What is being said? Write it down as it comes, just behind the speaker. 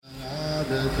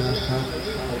وعدك حق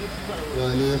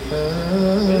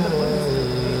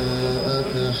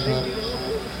ولقاءك حق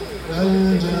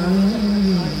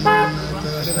والجنة حق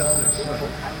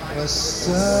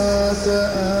والساعة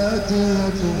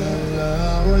آتية لا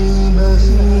ريب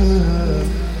فيها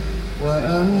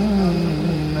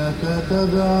وأنك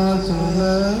تبعث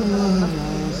من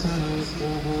في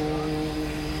القبور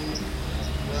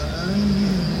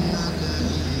وأنك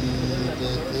إن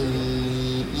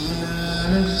تكلني إلى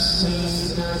نفسي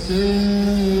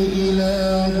تكلني إلى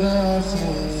ضعف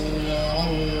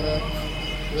العورة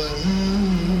وهي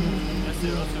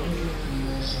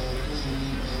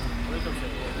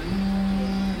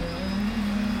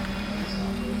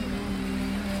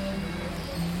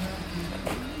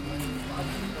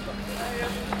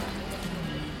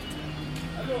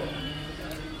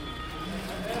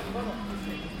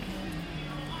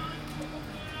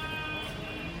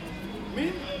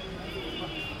مين؟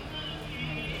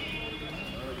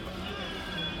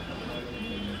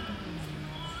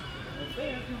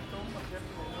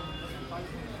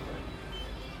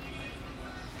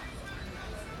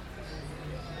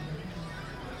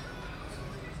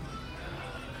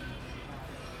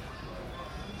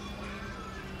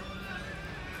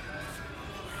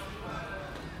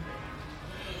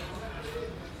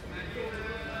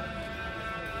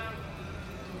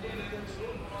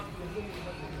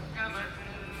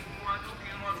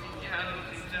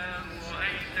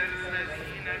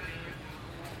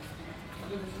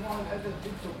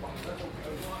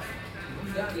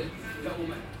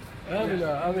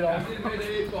 قابل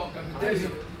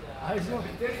عايز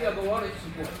كافيتيريا بوارة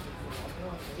سجون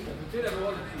كافيتيريا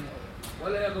بوارة سجون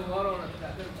ولا يا جوهرة ولا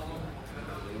بتاعتين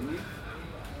طماطم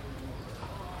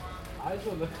عايز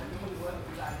ولا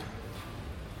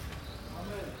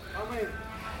امين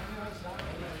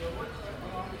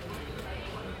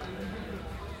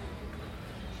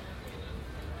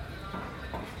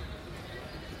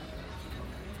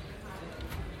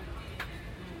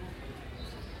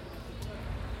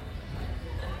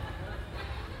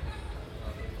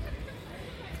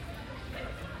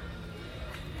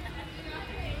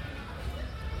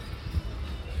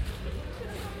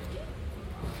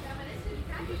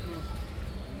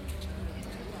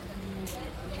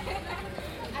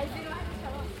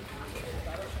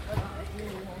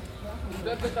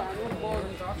الباب بتاع نور بار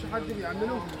ما تعرفش حد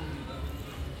بيعمله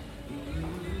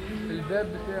الباب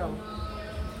بتاعه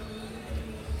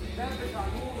الباب بتاع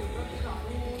نور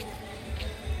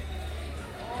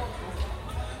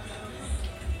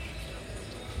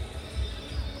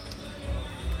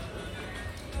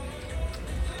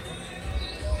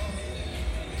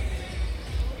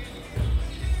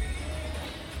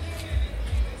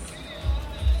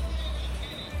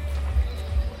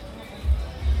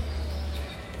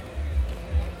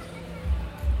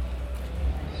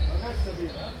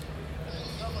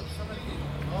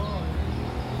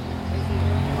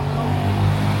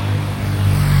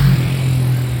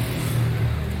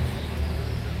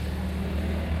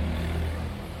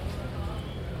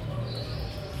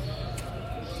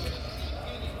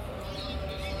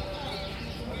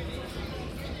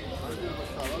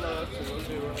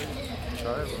مش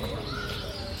عارف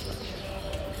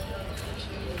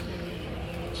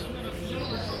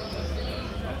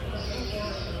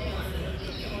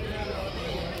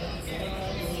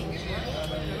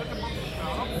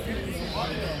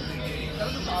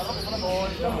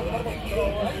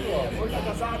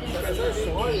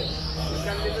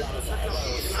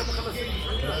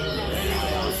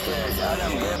أستاذ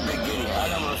ألم جاب بالجنيه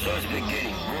ألم رصاص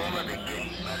بالجنيه هو ما بالجنيه